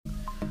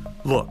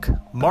Look,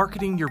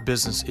 marketing your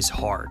business is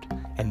hard,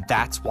 and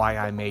that's why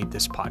I made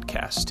this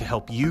podcast, to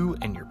help you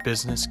and your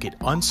business get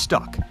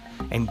unstuck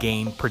and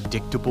gain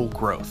predictable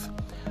growth.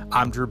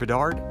 I'm Drew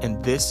Bedard,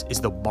 and this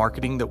is the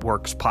Marketing That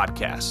Works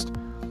podcast.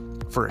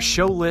 For a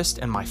show list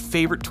and my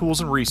favorite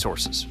tools and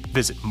resources,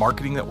 visit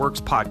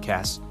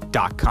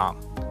marketingthatworkspodcast.com.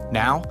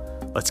 Now,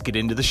 let's get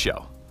into the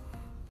show.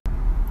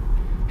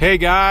 Hey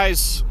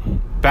guys,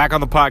 back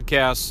on the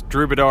podcast,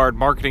 Drew Bedard,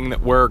 Marketing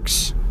That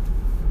Works.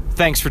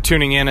 Thanks for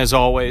tuning in as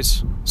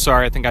always.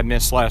 Sorry, I think I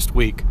missed last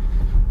week.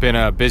 Been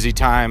a busy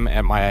time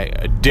at my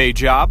day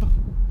job,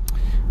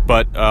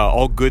 but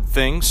all good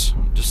things.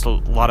 Just a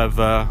lot of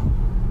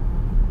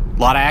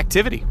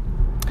activity.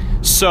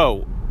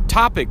 So,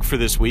 topic for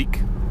this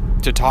week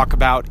to talk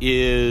about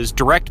is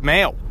direct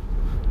mail,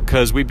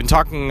 because we've been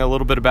talking a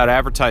little bit about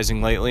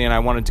advertising lately, and I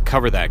wanted to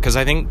cover that because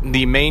I think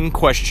the main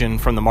question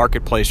from the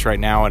marketplace right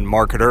now and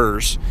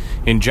marketers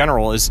in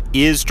general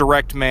is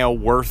direct mail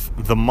worth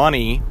the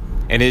money?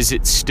 And is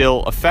it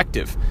still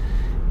effective?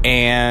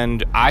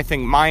 And I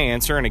think my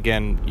answer, and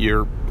again,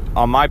 you're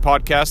on my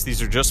podcast,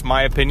 these are just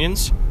my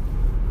opinions,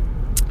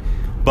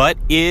 but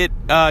it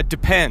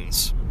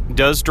depends.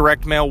 Does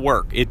direct mail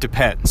work? It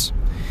depends.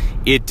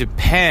 It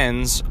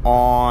depends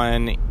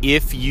on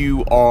if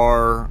you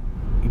are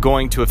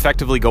going to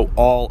effectively go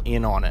all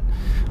in on it.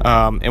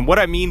 And what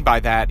I mean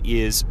by that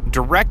is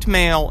direct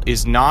mail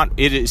is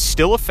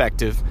still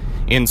effective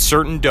in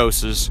certain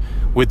doses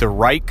with the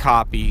right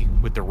copy,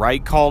 with the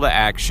right call to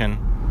action.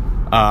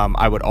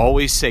 I would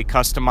always say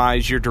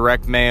customize your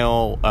direct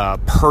mail,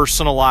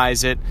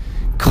 personalize it,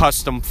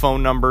 custom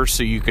phone numbers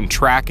so you can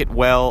track it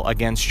well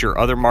against your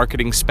other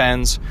marketing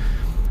spends.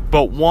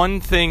 But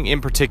one thing in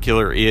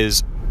particular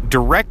is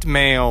direct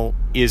mail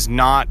is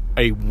not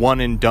a one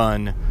and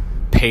done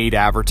paid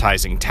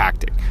advertising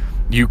tactic.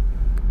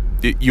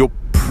 You'll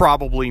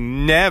probably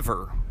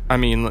never,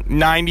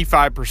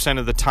 95%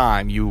 of the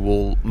time, you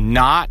will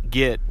not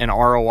get an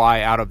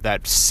ROI out of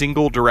that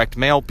single direct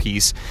mail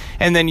piece,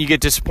 and then you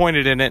get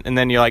disappointed in it, and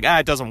then you're like,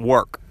 it doesn't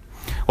work.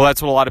 Well, that's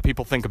what a lot of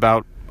people think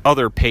about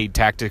other paid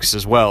tactics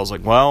as well. It's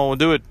like, well, we'll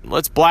do it,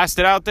 let's blast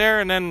it out there,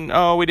 and then,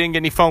 we didn't get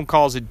any phone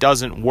calls, it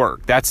doesn't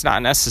work. That's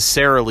not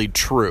necessarily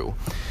true.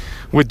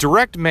 With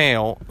direct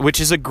mail, which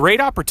is a great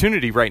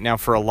opportunity right now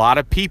for a lot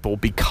of people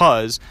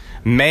because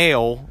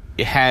mail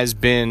has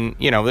been,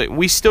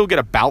 we still get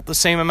about the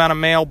same amount of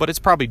mail, but it's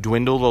probably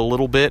dwindled a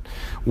little bit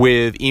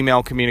with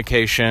email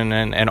communication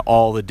and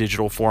all the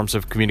digital forms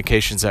of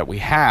communications that we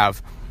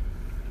have.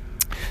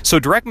 So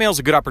direct mail is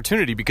a good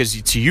opportunity because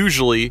it's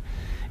usually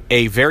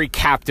a very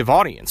captive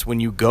audience.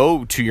 When you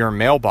go to your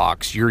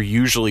mailbox, you're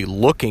usually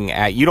looking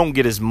at, you don't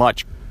get as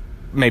much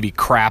maybe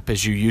crap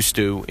as you used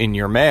to in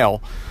your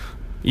mail.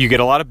 You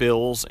get a lot of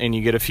bills and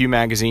you get a few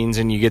magazines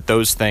and you get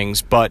those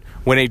things. But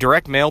when a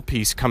direct mail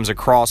piece comes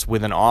across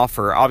with an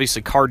offer,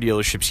 obviously car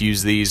dealerships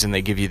use these and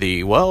they give you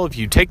if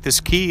you take this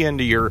key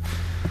into your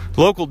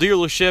local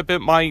dealership, it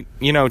might,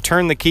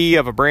 turn the key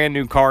of a brand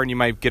new car and you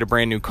might get a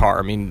brand new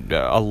car.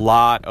 A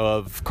lot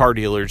of car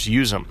dealers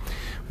use them.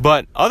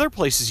 But other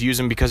places use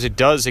them because it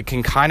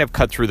can kind of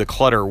cut through the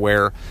clutter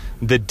where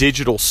the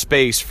digital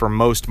space for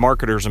most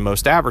marketers and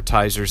most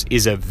advertisers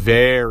is a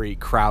very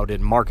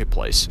crowded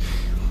marketplace.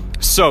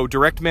 So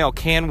direct mail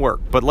can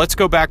work, but let's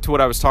go back to what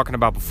I was talking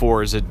about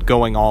before, is it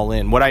going all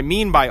in. What I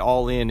mean by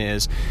all in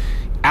is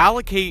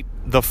allocate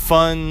the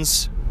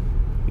funds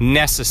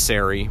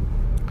necessary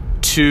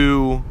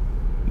to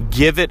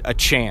give it a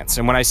chance.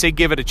 And when I say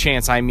give it a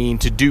chance, I mean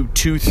to do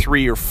 2,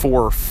 3, or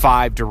 4 or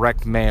 5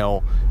 direct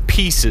mail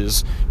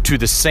pieces to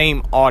the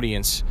same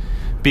audience,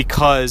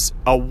 because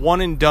a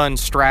one-and-done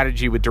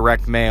strategy with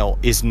direct mail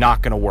is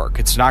not going to work.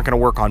 It's not going to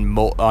work on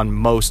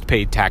most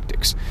paid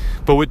tactics.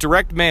 But with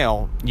direct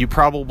mail, you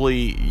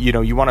probably,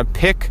 you want to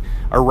pick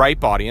a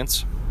ripe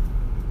audience.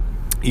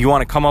 You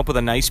want to come up with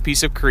a nice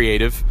piece of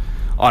creative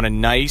on a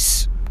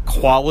nice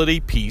quality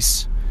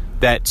piece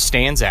that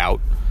stands out,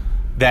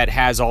 that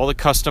has all the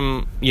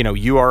custom,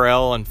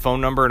 URL and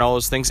phone number and all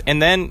those things. And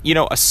then,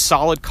 a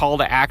solid call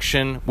to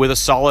action with a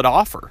solid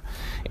offer.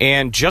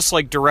 And just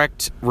like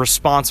direct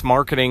response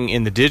marketing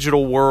in the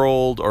digital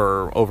world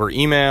or over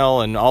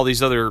email and all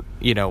these other,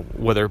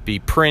 whether it be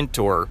print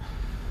or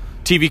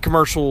TV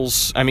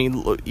commercials,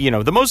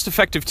 the most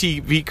effective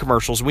TV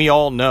commercials we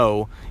all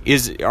know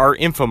are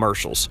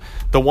infomercials.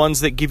 The ones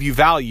that give you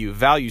value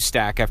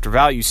stack after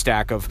value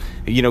stack of,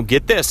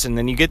 get this and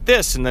then you get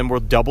this and then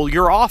we'll double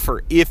your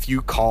offer if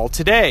you call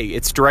today.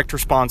 It's direct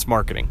response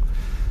marketing.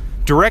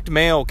 Direct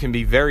mail can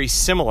be very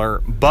similar,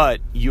 but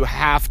you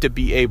have to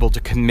be able to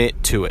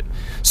commit to it.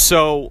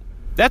 So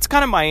that's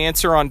kind of my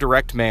answer on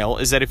direct mail,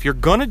 is that if you're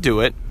going to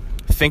do it,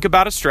 think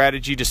about a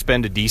strategy to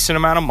spend a decent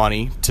amount of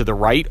money to the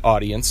right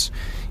audience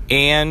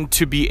and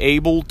to be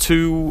able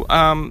to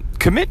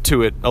commit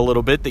to it a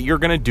little bit, that you're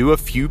going to do a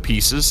few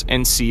pieces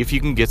and see if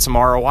you can get some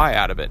ROI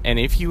out of it. And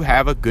if you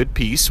have a good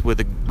piece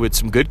with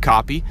some good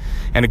copy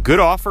and a good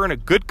offer and a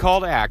good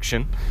call to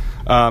action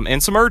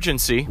and some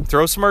urgency,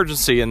 throw some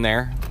urgency in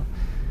there,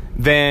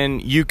 then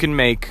you can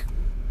make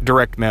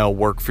direct mail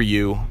work for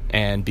you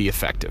and be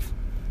effective.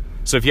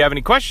 So if you have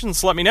any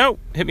questions, let me know.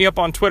 Hit me up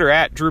on Twitter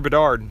at Drew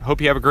Bedard.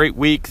 Hope you have a great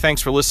week.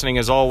 Thanks for listening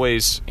as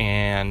always.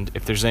 And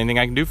if there's anything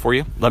I can do for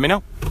you, let me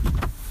know.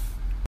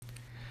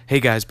 Hey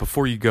guys,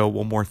 before you go,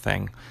 one more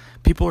thing.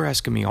 People are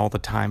asking me all the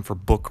time for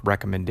book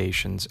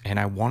recommendations, and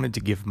I wanted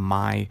to give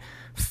my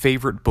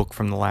favorite book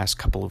from the last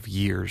couple of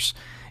years,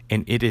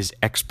 and it is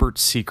Expert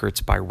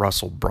Secrets by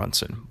Russell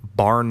Brunson.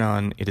 Bar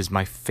none, it is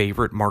my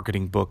favorite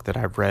marketing book that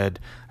I've read.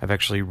 I've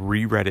actually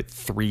reread it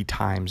 3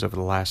 times over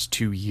the last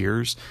 2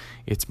 years.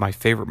 It's my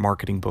favorite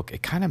marketing book.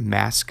 It kind of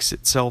masks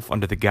itself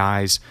under the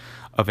guise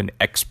of an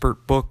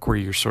expert book where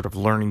you're sort of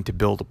learning to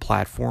build a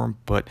platform,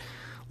 but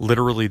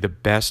literally the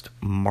best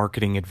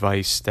marketing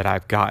advice that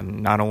I've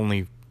gotten, not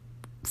only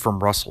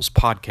from Russell's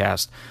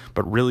podcast,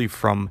 but really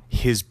from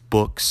his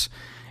books.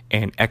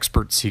 And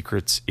Expert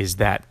Secrets is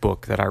that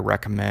book that I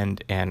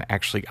recommend and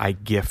actually I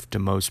gift to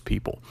most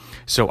people.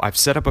 So I've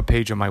set up a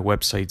page on my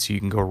website so you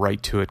can go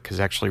right to it because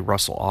actually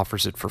Russell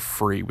offers it for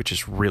free, which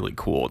is really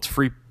cool. It's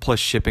free plus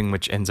shipping,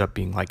 which ends up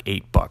being like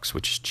 $8,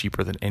 which is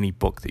cheaper than any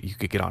book that you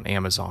could get on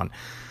Amazon.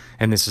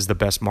 And this is the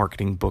best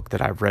marketing book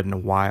that I've read in a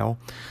while.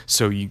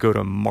 So you go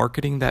to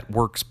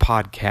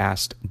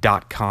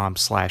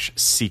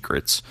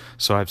marketingthatworkspodcast.com/secrets.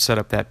 So I've set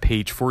up that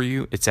page for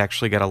you. It's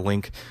actually got a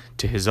link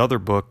to his other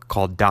book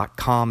called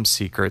 .com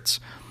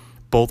Secrets.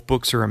 Both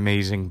books are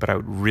amazing, but I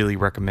would really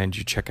recommend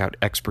you check out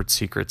Expert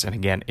Secrets. And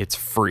again, it's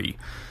free.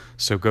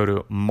 So go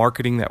to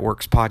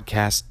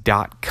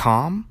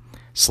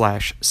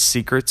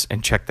marketingthatworkspodcast.com/secrets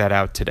and check that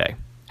out today.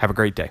 Have a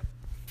great day.